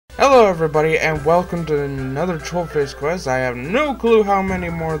Hello everybody and welcome to another Trollface quest. I have no clue how many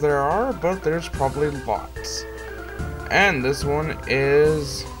more there are, but there's probably lots. And this one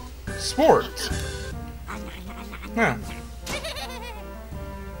is sports. Huh.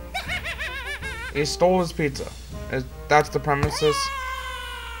 He stole his pizza. That's the premises.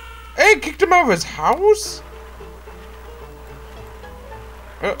 Hey, kicked him out of his house?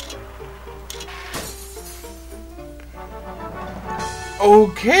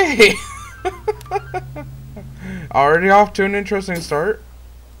 Okay. Already off to an interesting start.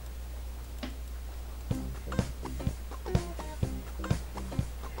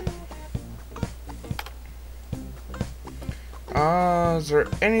 Is there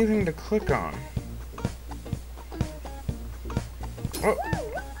anything to click on? Oh.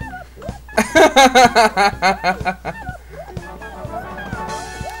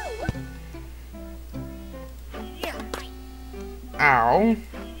 Ow.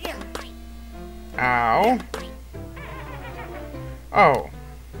 Ow. Oh.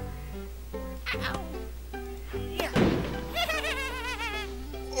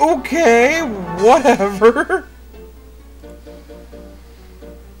 Okay, whatever.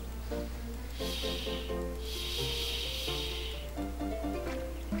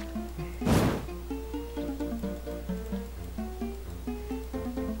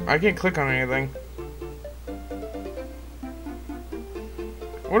 I can't click on anything.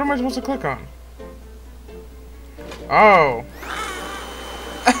 What am I supposed to click on? Oh.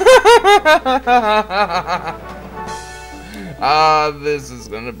 This is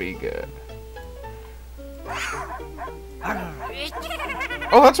gonna be good.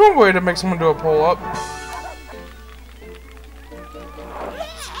 Oh, that's one way to make someone do a pull-up.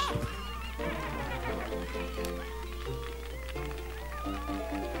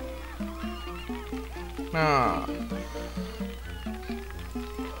 Ah.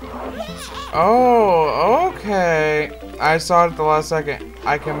 Oh, okay. I saw it at the last second.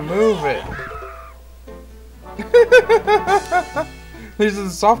 I can move it. This is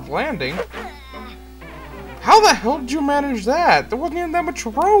a soft landing. How the hell did you manage that? There wasn't even that much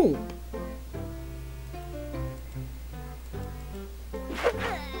rope.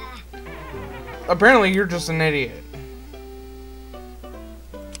 Apparently, you're just an idiot.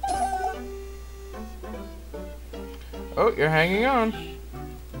 Oh, you're hanging on.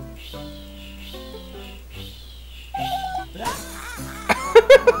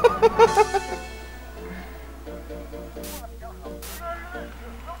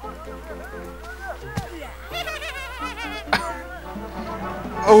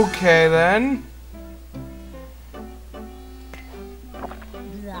 Okay then.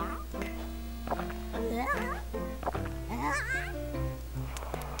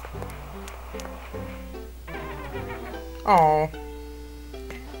 Oh.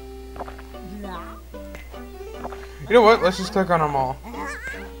 You know what? Let's just click on them all.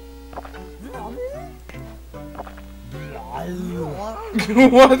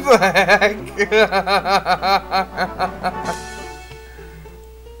 What the heck?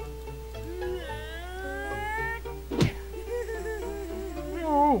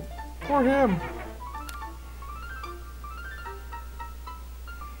 Oh, poor him.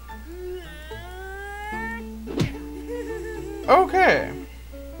 Okay.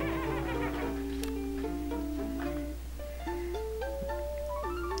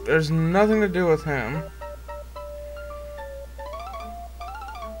 There's nothing to do with him.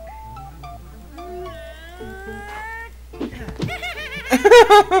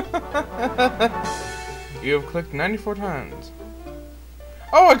 You have clicked 94 times.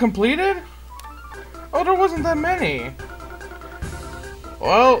 Oh, I completed? Oh, there wasn't that many.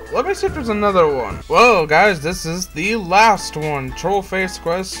 Well, let me see if there's another one. Well, guys, this is the last one. Trollface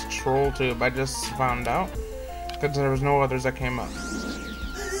Quest Troll Tube. I just found out. Because there was no others that came up.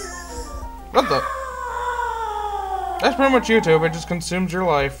 What the? That's pretty much YouTube. It just consumes your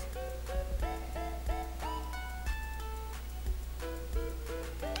life.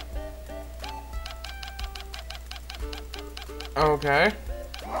 Okay.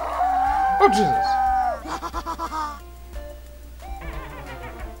 Oh, Jesus.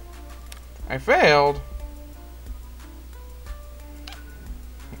 I failed.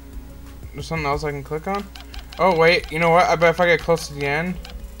 There's something else I can click on? Oh, wait. You know what? I bet if I get close to the end.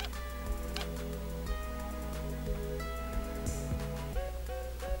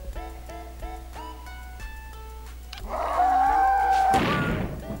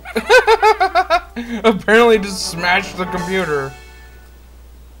 Apparently just smashed the computer.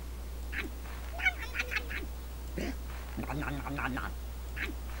 Oh,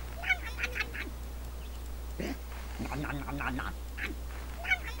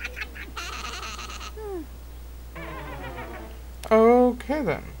 Okay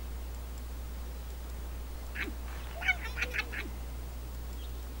then.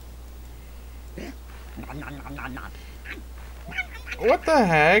 What the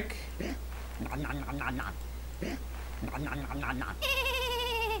heck?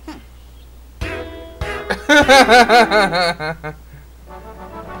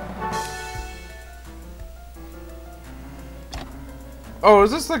 Oh,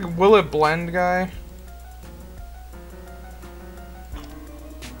 is this like Will It Blend guy?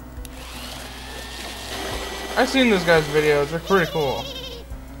 I've seen this guy's videos, they're pretty cool.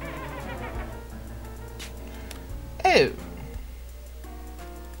 Ew.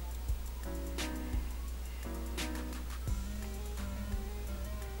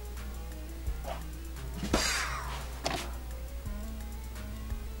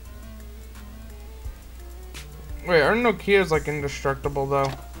 Wait, aren't Nokia's like indestructible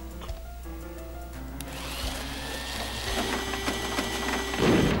though?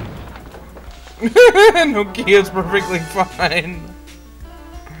 Nokia's perfectly fine.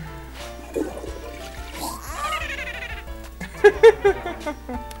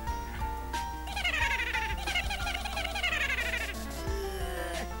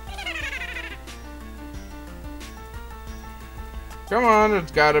 Come on,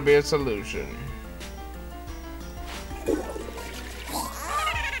 there's gotta be a solution.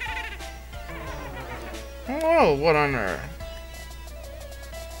 Oh, what on earth?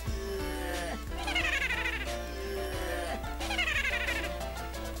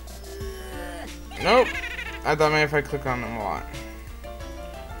 Nope. I thought maybe if I click on them a lot.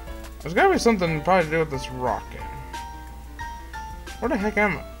 There's gotta be something probably to do with this rocket. Where the heck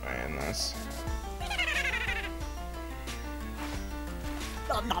am I in this?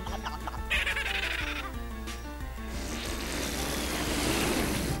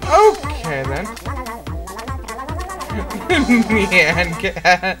 Okay then. Nyan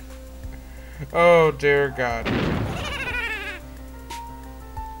cat. Oh dear God.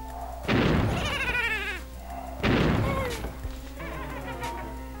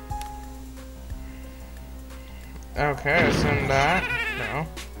 Okay, assume that. No.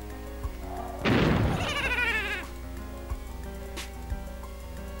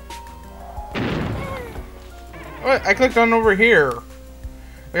 What? I clicked on over here.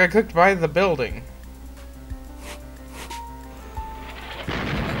 Like I clicked by the building.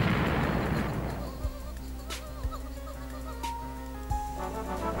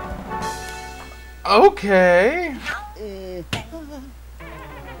 Okay.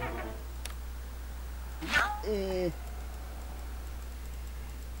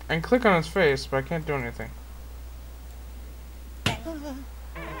 I can click on his face, but I can't do anything.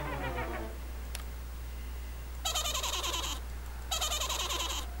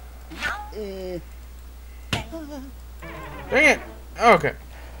 Dang it! Okay.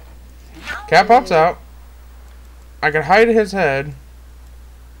 Cat pops out. I can hide his head.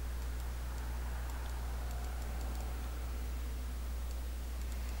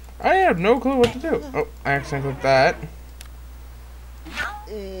 I have no clue what to do. Oh, I accidentally clicked that.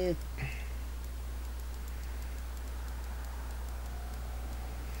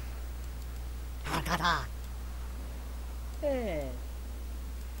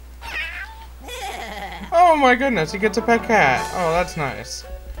 Oh my goodness, he gets a pet cat. Oh, that's nice.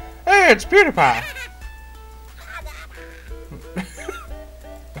 Hey, it's PewDiePie.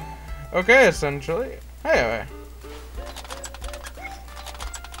 Okay, essentially. Hey.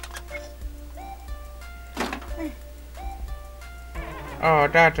 Oh,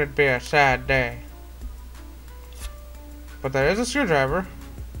 that would be a sad day. But there is a screwdriver.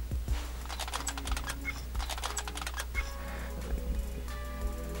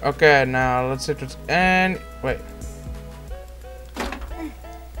 Okay, now let's see what's and wait.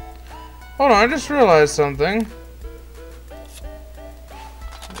 Hold on, I just realized something.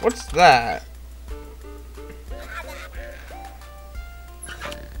 What's that?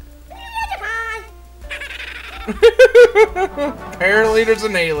 Apparently there's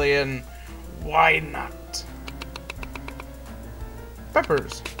an alien. Why not?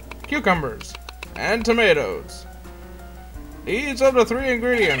 Peppers, cucumbers, and tomatoes. These are the 3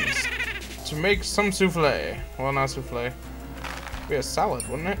 ingredients to make some souffle. Well, not souffle. It'd be a salad,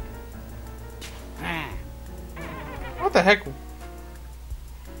 wouldn't it? What the heck?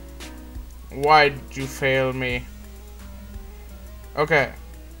 Why'd you fail me? Okay.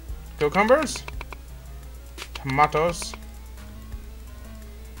 Cucumbers. Tomatoes.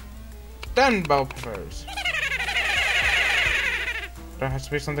 Then bell peppers. There has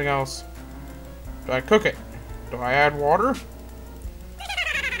to be something else. Do I cook it? Do I add water?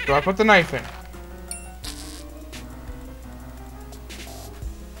 Do I put the knife in?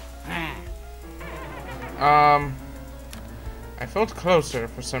 I felt closer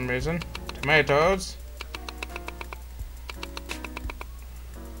for some reason. Tomatoes.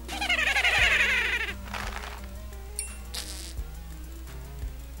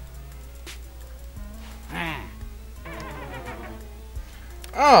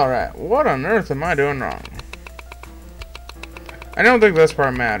 Alright, what on earth am I doing wrong? I don't think this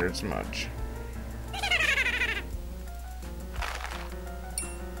part matters much.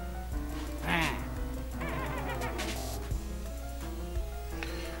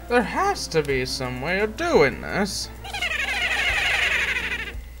 There has to be some way of doing this.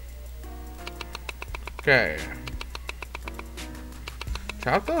 Okay.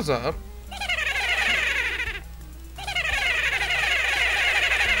 Chop those up.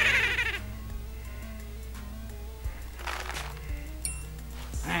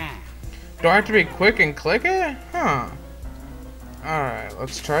 Do I have to be quick and click it? Huh. Alright,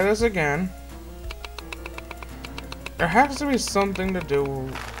 let's try this again. There has to be something to do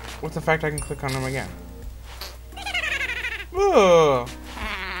with the fact I can click on them again. Ugh.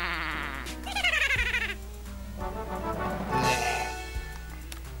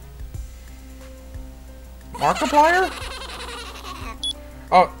 Markiplier?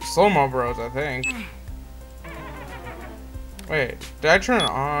 Oh, slow-mo bros, I think. Wait, did I turn it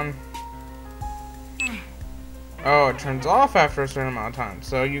on? Oh, it turns off after a certain amount of time.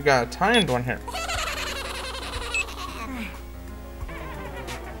 So you got a timed one here.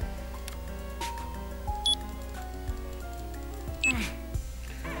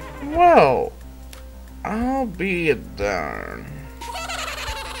 Well, I'll be darned.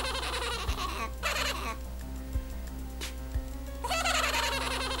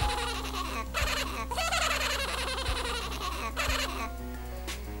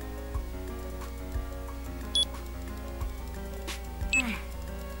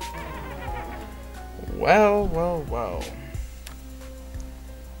 Well, well, well.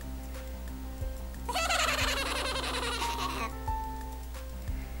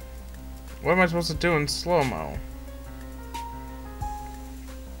 What am I supposed to do in slow-mo?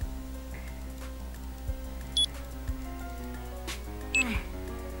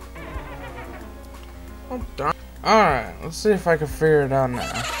 Oh, darn. Alright, let's see if I can figure it out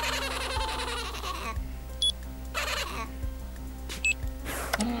now.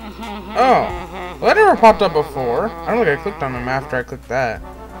 Oh, well, that never popped up before. I don't think I clicked on them after I clicked that.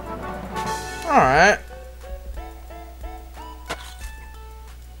 Alright.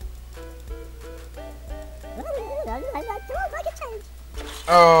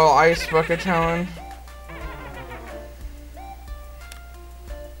 Oh, ice bucket challenge.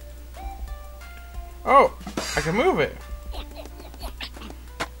 Oh, I can move it.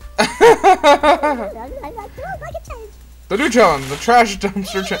 The new challenge, the trash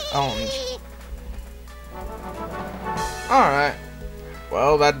dumpster challenge. Alright.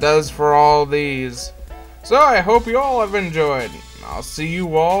 Well, that does for all these. So, I hope you all have enjoyed. I'll see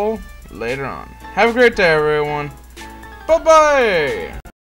you all later on. Have a great day, everyone. Bye-bye!